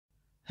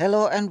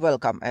Hello and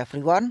welcome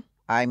everyone.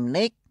 I'm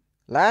Nick.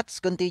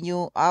 Let's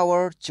continue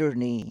our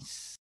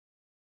journeys.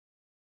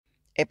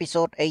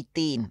 Episode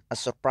 18, A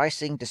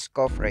Surprising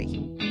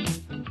Discovery.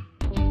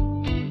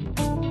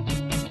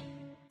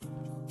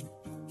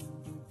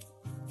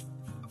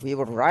 We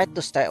were right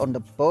to stay on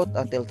the boat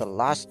until the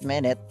last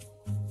minute.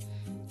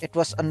 It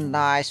was a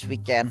nice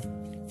weekend,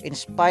 in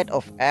spite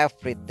of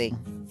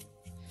everything.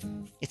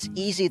 It's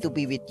easy to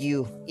be with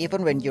you,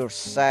 even when you're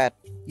sad.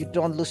 You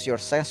don't lose your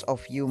sense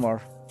of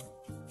humor.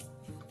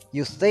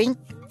 You think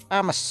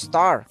I'm a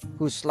star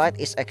whose light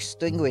is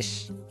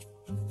extinguished.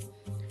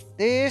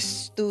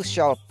 This too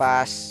shall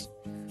pass.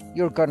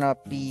 You're gonna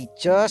be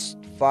just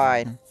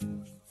fine.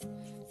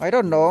 I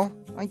don't know.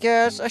 I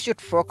guess I should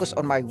focus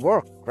on my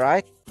work,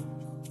 right?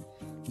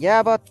 Yeah,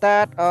 about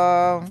that,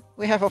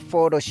 we have a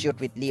photo shoot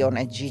with Leon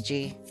and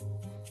Gigi.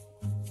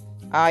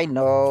 I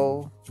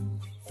know.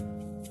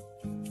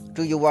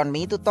 Do you want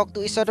me to talk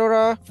to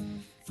Isadora?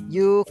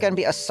 You can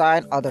be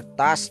assigned other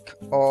tasks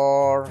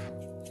or...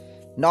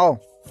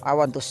 No, I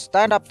want to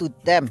stand up to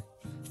them.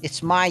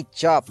 It's my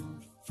job.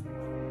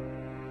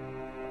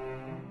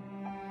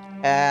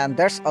 And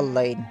there's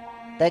Elaine,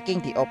 taking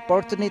the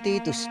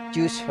opportunity to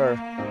seduce her.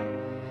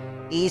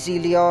 Easy,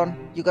 Leon.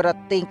 You gotta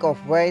think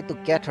of way to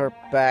get her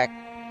back.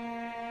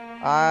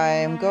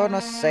 I'm gonna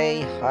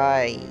say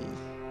hi.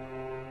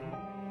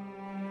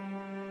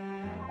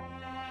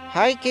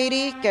 Hi,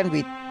 Katie. Can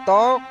we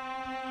talk?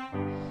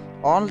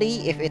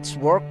 Only if it's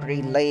work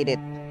related.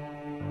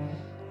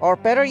 Or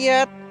better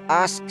yet,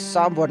 ask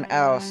someone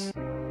else.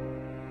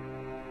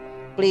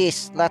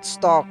 Please, let's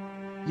talk.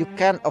 You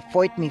can't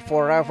avoid me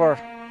forever.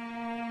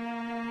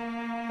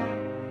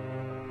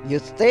 You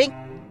think,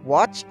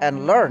 watch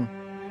and learn.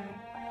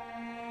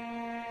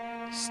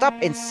 Stop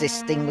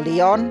insisting,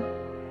 Leon.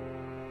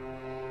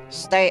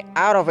 Stay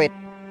out of it.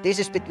 This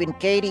is between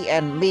Katie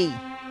and me.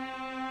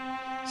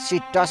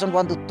 She doesn't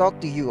want to talk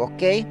to you,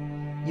 okay?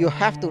 You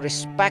have to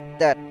respect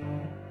that.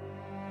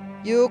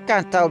 You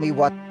can't tell me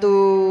what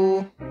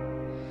to...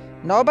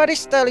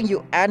 Nobody's telling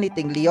you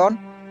anything, Leon.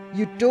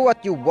 You do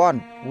what you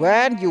want,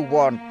 when you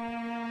want.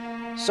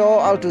 So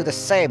I'll do the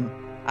same.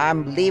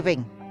 I'm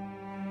leaving.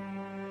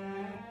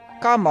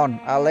 Come on,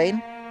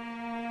 Elaine.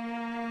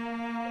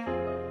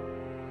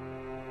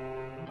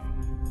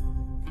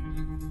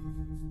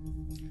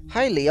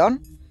 Hi,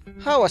 Leon.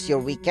 How was your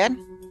weekend?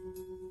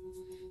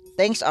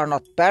 Things are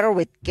not better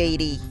with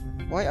Katie.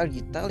 Why are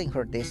you telling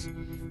her this?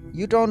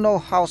 You don't know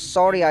how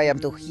sorry I am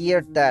to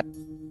hear that.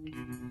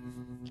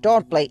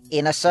 Don't play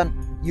innocent.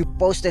 You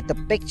posted the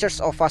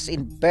pictures of us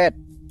in bed.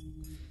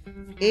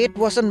 It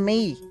wasn't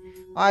me.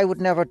 I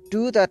would never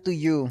do that to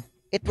you.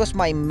 It was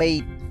my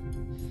maid.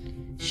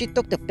 She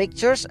took the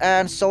pictures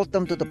and sold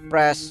them to the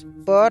press,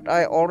 but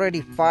I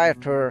already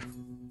fired her.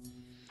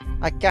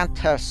 I can't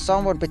have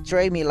someone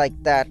betray me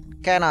like that,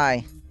 can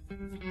I?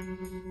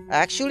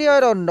 Actually, I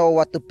don't know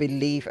what to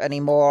believe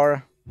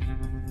anymore.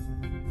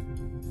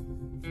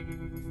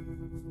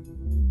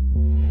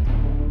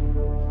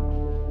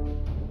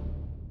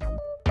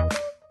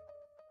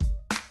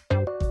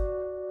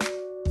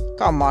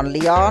 Come on,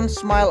 Leon,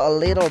 smile a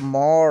little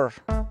more.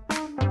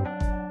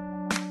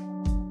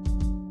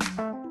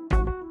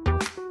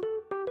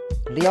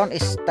 Leon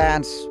is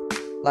tense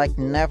like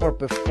never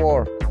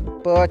before,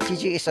 but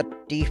Gigi is a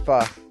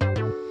diva.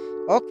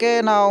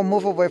 Okay, now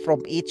move away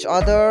from each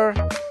other.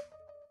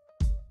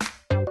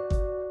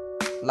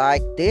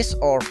 Like this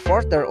or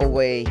further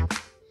away.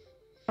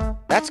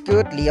 That's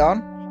good,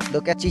 Leon.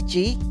 Look at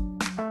Gigi.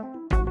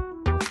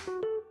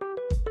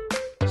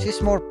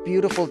 She's more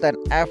beautiful than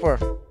ever,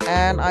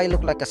 and I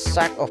look like a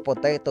sack of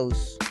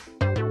potatoes.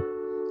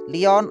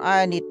 Leon,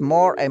 I need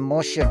more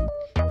emotion.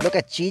 Look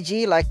at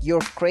Gigi like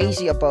you're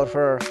crazy about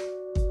her.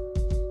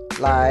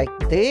 Like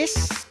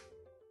this?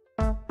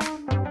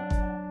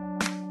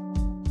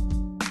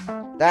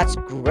 That's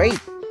great.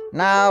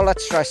 Now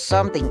let's try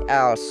something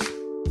else.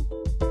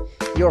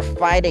 You're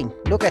fighting.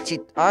 Look at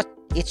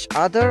each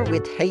other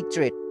with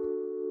hatred.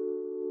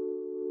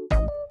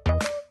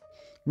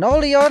 No,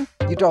 Leon,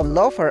 you don't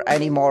love her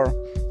anymore.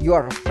 You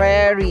are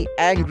very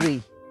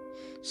angry.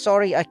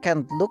 Sorry, I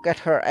can't look at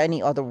her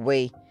any other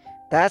way.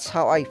 That's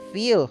how I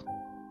feel.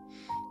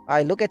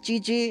 I look at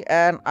Gigi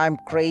and I'm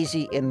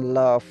crazy in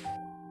love.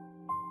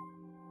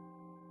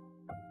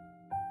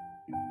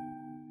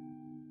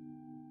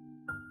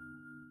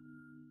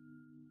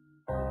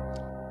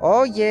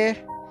 Oh yeah,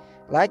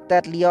 like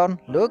that, Leon.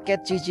 Look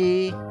at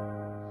Gigi.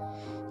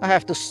 I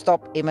have to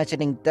stop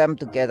imagining them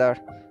together.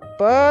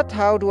 But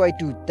how do I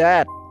do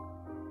that?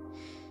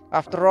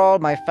 After all,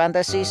 my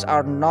fantasies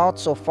are not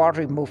so far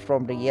removed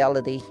from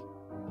reality.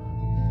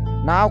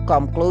 Now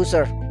come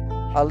closer.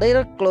 A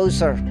little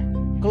closer.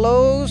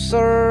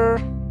 Closer.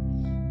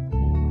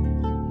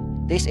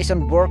 This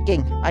isn't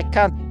working. I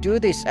can't do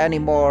this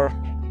anymore.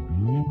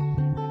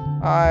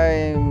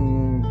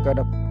 I'm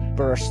gonna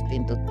burst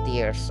into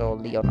tears so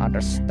Leon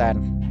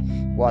understands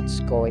what's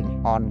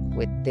going on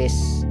with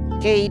this.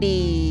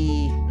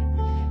 Katie,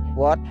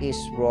 what is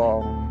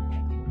wrong?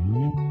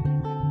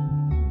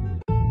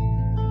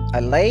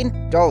 Elaine,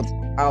 don't.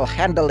 I'll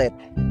handle it.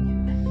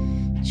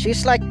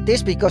 She's like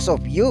this because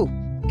of you.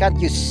 Can't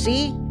you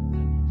see?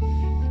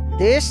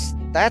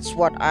 That's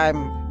why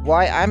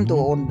I'm the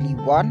only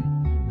one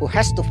who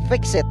has to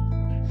fix it.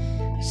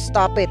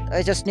 Stop it.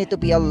 I just need to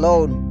be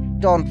alone.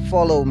 Don't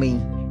follow me.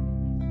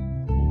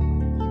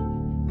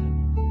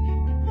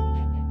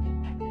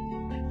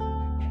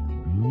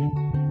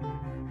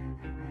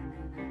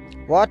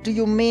 What do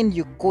you mean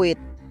you quit?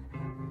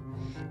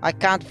 I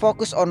can't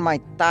focus on my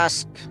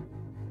task.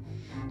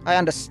 I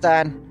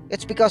understand.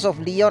 It's because of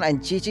Leon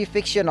and Gigi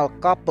fictional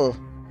couple,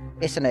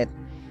 isn't it?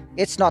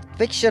 It's not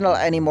fictional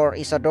anymore,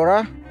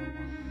 Isadora.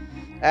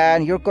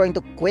 And you're going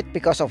to quit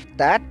because of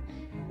that?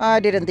 I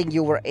didn't think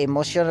you were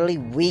emotionally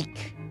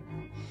weak.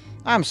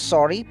 I'm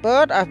sorry,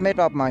 but I've made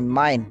up my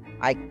mind.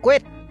 I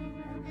quit.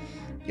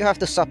 You have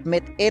to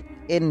submit it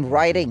in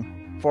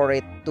writing for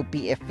it to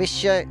be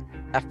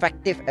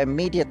effective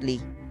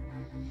immediately.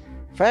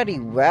 Very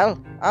well,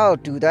 I'll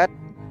do that.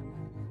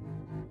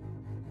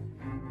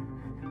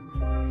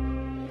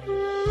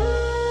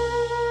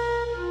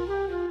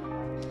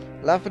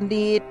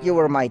 Vanity, you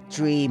were my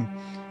dream,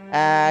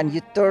 and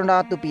you turned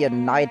out to be a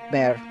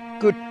nightmare.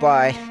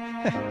 Goodbye.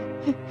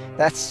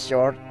 That's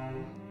short.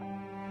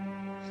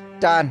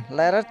 Done.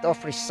 Letter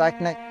of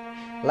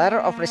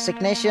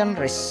resignation.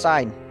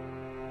 Resign.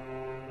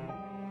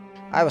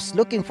 I was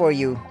looking for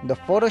you. The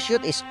photo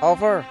shoot is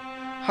over.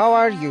 How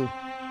are you?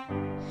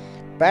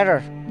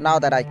 Better now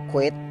that I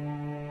quit.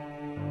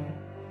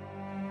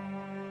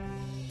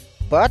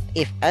 But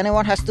if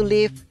anyone has to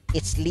leave,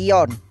 it's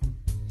Leon.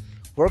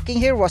 Working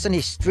here wasn't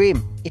his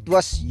dream, it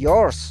was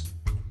yours.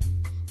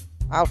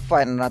 I'll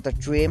find another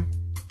dream.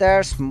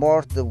 There's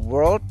more to the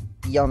world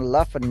beyond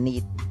love and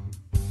need.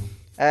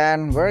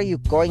 And where are you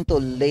going to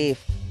live?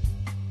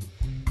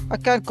 I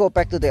can't go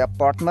back to the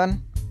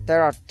apartment.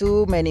 There are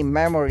too many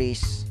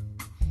memories.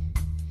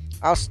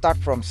 I'll start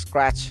from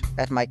scratch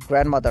at my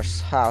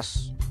grandmother's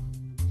house.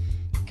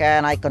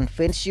 Can I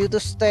convince you to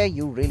stay?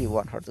 You really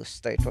want her to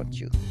stay, don't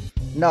you?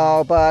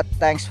 No, but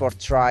thanks for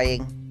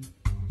trying.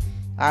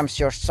 I'm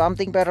sure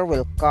something better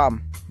will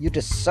come. You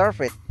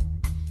deserve it.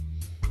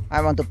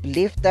 I want to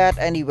believe that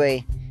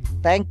anyway.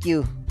 Thank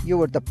you. You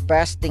were the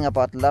best thing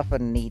about love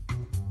and need.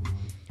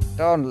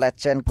 Don't let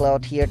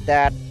Jean-Claude hear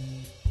that.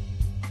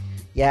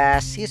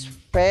 Yes, he's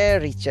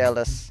very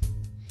jealous.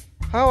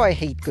 How I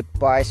hate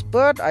goodbyes,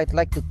 but I'd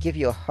like to give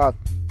you a hug.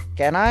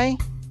 Can I?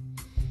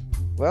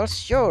 Well,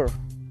 sure.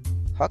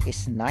 Hug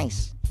is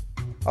nice.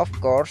 Of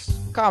course.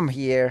 Come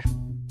here.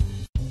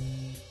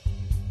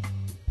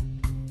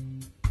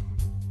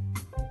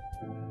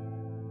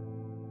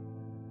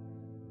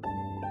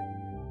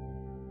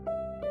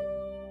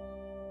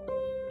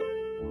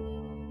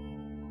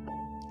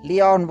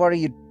 Leon, what are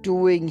you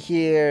doing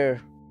here?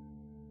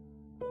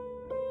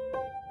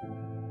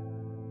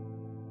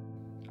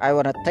 I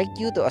wanna take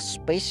you to a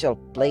special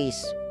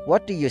place.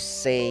 What do you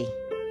say?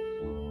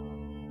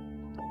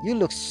 You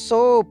look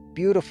so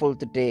beautiful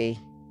today.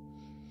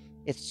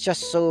 It's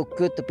just so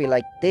good to be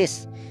like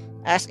this,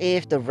 as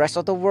if the rest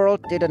of the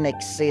world didn't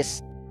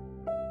exist.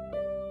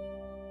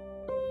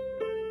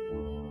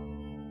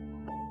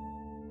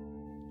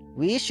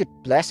 We should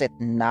bless it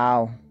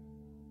now.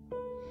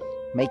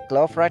 Make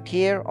love right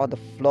here on the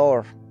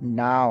floor,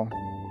 now.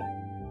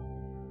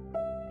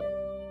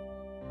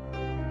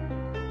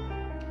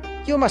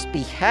 You must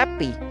be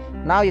happy.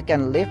 Now you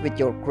can live with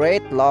your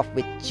great love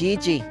with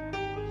Gigi.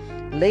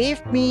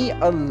 Leave me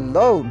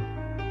alone.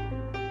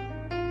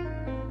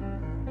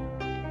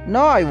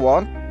 No, I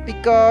won't.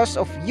 Because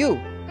of you.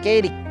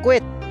 Katie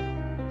quit.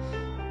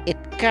 It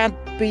can't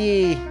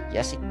be.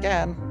 Yes, it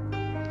can.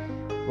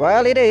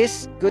 Well, it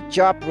is. Good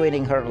job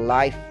ruining her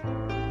life.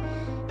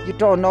 You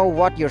don't know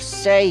what you're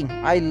saying.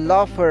 I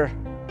love her.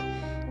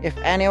 If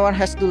anyone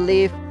has to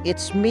leave,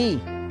 it's me.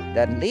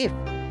 Then leave.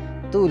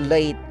 Too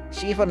late.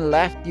 She even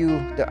left you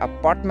the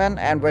apartment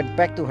and went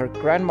back to her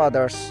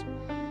grandmother's.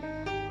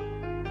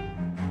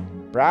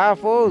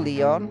 Bravo,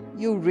 Leon.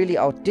 You really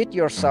outdid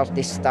yourself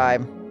this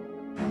time.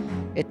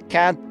 It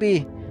can't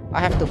be. I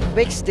have to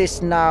fix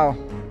this now.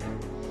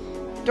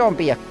 Don't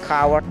be a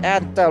coward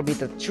and tell me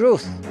the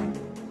truth.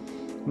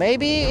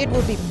 Maybe it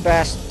would be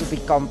best to be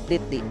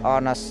completely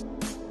honest.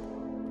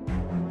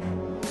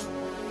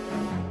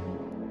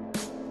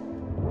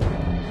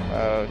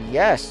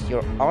 Yes,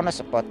 you're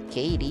honest about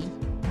Katie.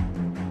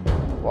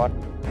 What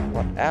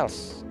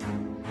else?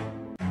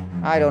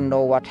 I don't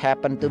know what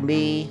happened to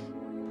me.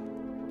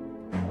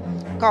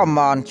 Come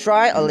on,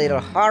 try a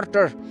little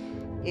harder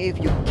if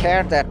you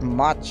care that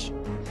much.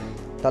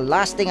 The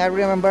last thing I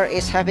remember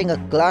is having a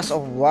glass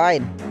of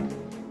wine.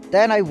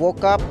 Then I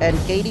woke up and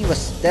Katie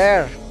was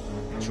there,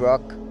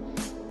 drunk.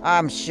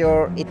 I'm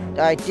sure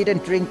I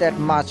didn't drink that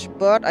much,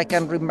 but I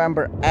can't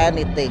remember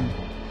anything.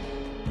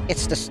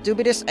 It's the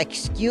stupidest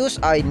excuse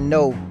I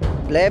know.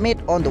 Blame it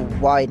on the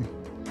wine.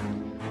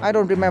 I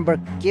don't remember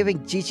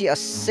giving Gigi a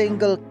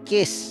single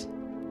kiss.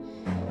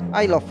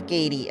 I love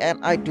Katie and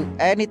I'd do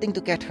anything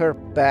to get her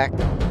back.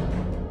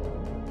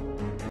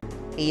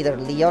 Either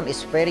Leon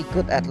is very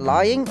good at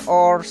lying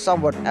or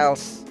someone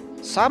else.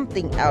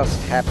 Something else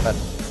happened.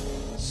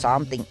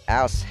 Something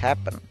else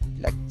happened.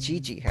 Like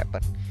Gigi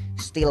happened.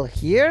 Still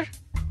here?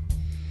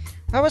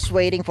 I was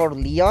waiting for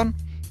Leon.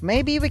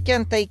 Maybe we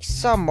can take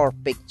some more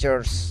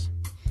pictures.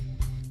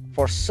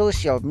 For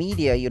social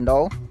media, you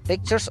know.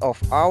 Pictures of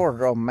our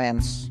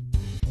romance.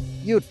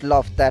 You'd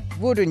love that,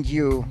 wouldn't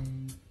you?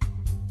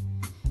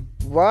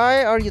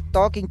 Why are you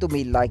talking to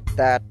me like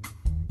that?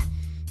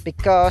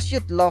 Because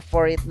you'd love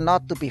for it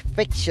not to be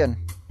fiction.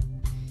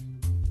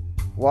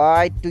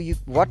 What do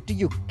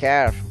you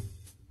care?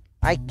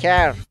 I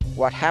care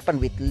what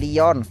happened with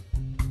Leon.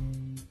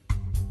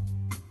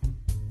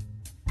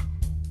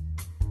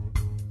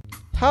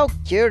 How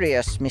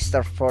curious,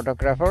 Mr.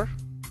 Photographer.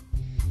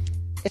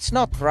 It's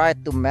not right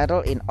to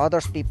meddle in other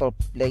people's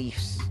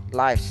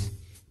lives.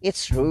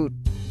 It's rude.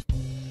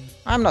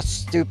 I'm not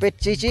stupid,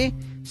 Gigi.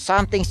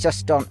 Some things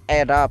just don't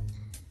add up.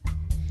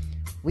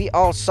 We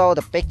all saw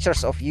the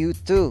pictures of you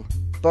too,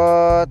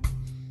 but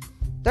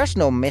there's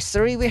no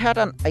mystery. We had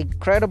an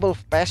incredibly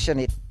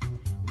passionate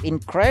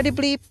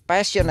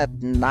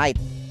night.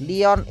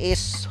 Leon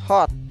is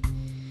hot.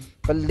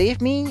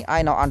 Believe me,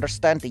 I now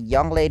understand the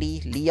young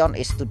lady Leon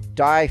is to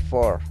die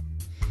for.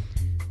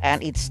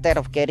 And instead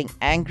of getting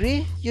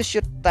angry, you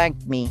should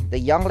thank me. The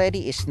young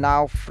lady is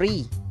now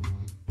free.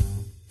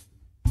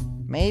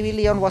 Maybe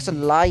Leon wasn't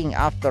lying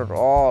after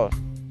all.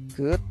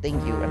 Good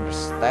thing you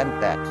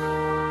understand that.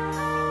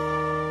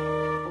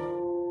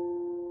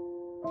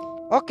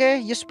 Okay,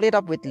 you split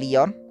up with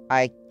Leon.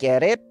 I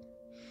get it.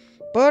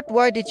 But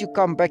why did you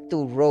come back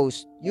to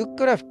Rose? You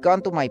could have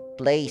gone to my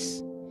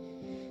place.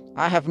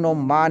 I have no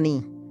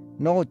money,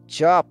 no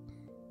job.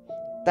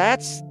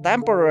 That's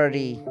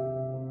temporary.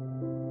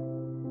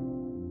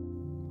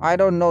 I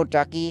don't know,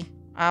 Ducky.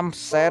 I'm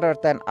sadder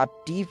than a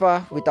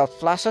diva without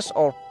flashes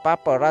or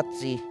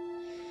paparazzi.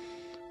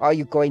 Are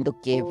you going to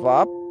give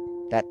up?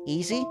 That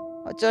easy?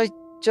 I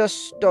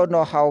just don't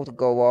know how to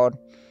go on.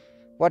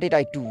 What did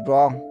I do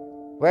wrong?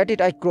 Where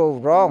did I go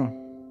wrong?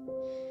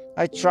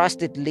 I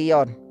trusted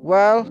Leon.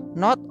 Well,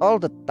 not all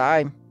the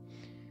time.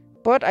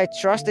 But I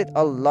trusted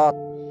a lot.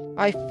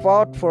 I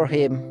fought for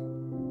him.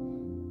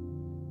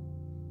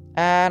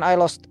 And I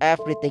lost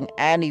everything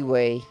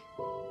anyway.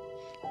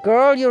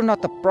 Girl, you're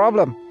not the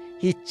problem.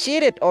 He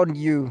cheated on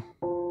you.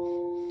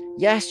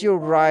 Yes, you're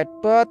right,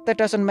 but that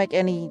doesn't make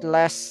any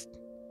less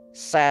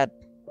sad.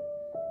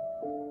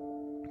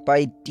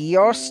 By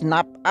dear,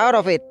 snap out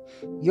of it.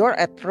 You're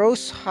at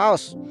Rose's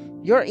house.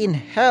 You're in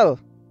hell.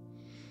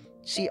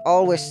 She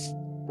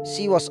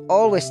was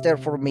always there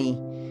for me.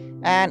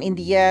 And in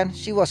the end,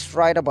 she was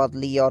right about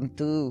Leon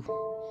too.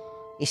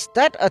 Is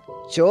that a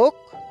joke?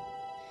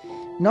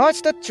 No,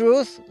 it's the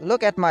truth.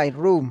 Look at my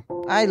room.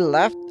 I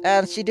left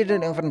and she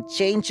didn't even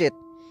change it.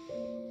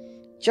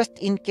 Just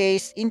in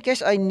case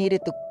I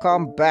needed to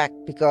come back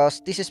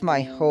because this is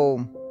my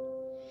home.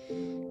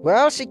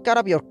 Well, she cut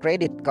up your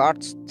credit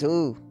cards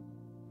too.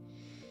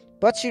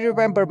 But she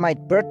remembered my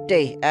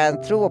birthday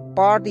and threw a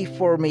party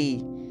for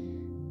me.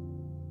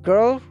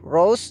 Girl,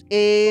 Rose,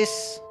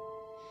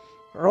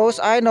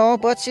 I know,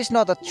 but she's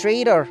not a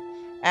traitor.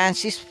 And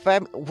she's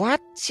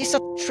What? She's a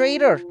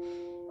traitor?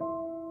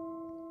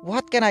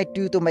 What can I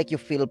do to make you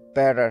feel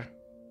better?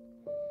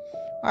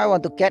 I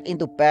want to get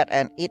into bed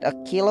and eat a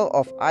kilo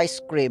of ice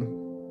cream.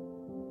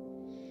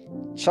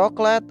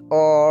 Chocolate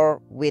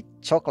or with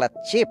chocolate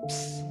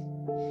chips?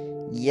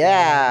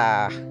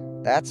 Yeah,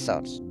 that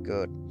sounds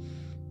good.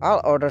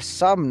 I'll order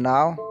some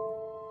now.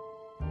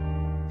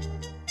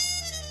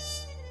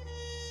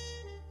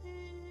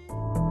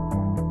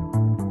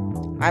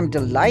 I'm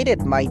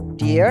delighted, my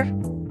dear.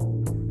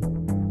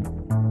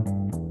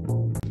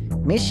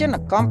 Mission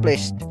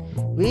accomplished.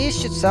 We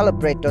should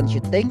celebrate, don't you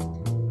think?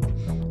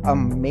 A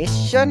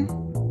mission?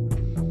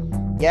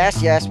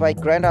 Yes, my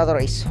granddaughter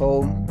is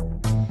home.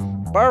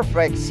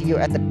 Perfect, see you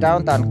at the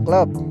downtown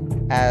club.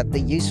 At the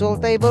usual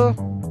table?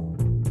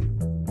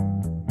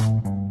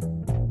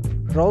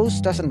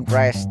 Rose doesn't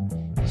rest.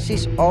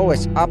 She's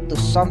always up to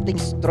something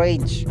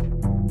strange.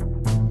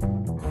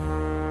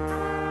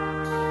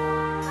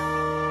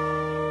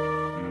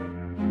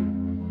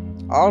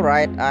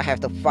 Alright, I have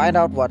to find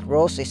out what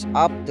Rose is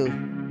up to.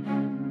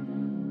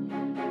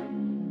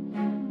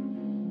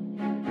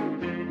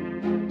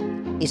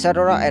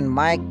 Isadora and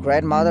my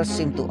grandmother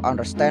seem to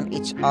understand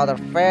each other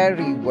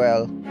very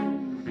well.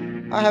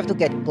 I have to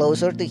get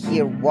closer to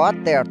hear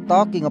what they are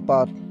talking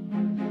about.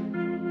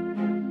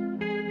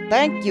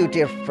 Thank you,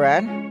 dear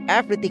friend.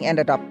 Everything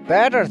ended up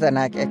better than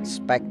I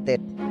expected.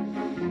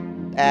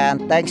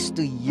 And thanks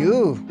to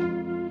you.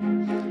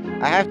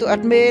 I have to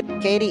admit,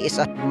 Katie is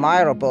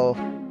admirable.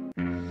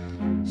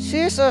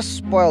 She's a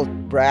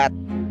spoiled brat.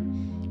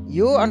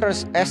 You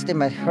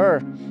underestimate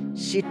her.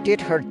 She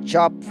did her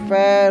job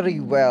very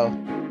well.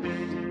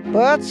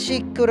 But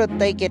she couldn't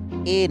take it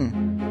in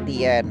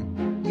the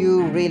end.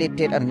 You really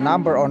did a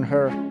number on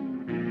her.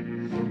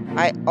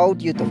 I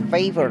owed you the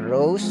favor,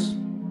 Rose.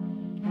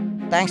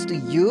 Thanks to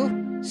you,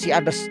 she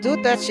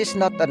understood that she's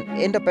not an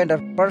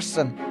independent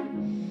person.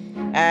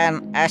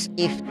 And as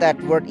if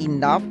that weren't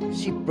enough,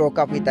 she broke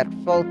up with that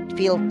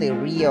filthy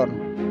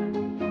Rion.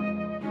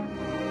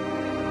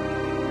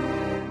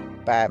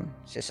 Bam,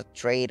 she's a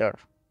traitor,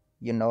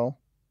 you know.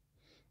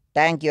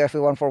 Thank you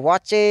everyone for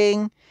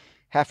watching.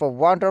 Have a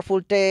wonderful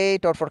day.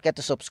 Don't forget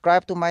to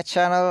subscribe to my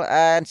channel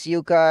and see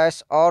you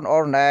guys on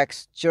our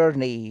next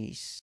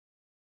journeys.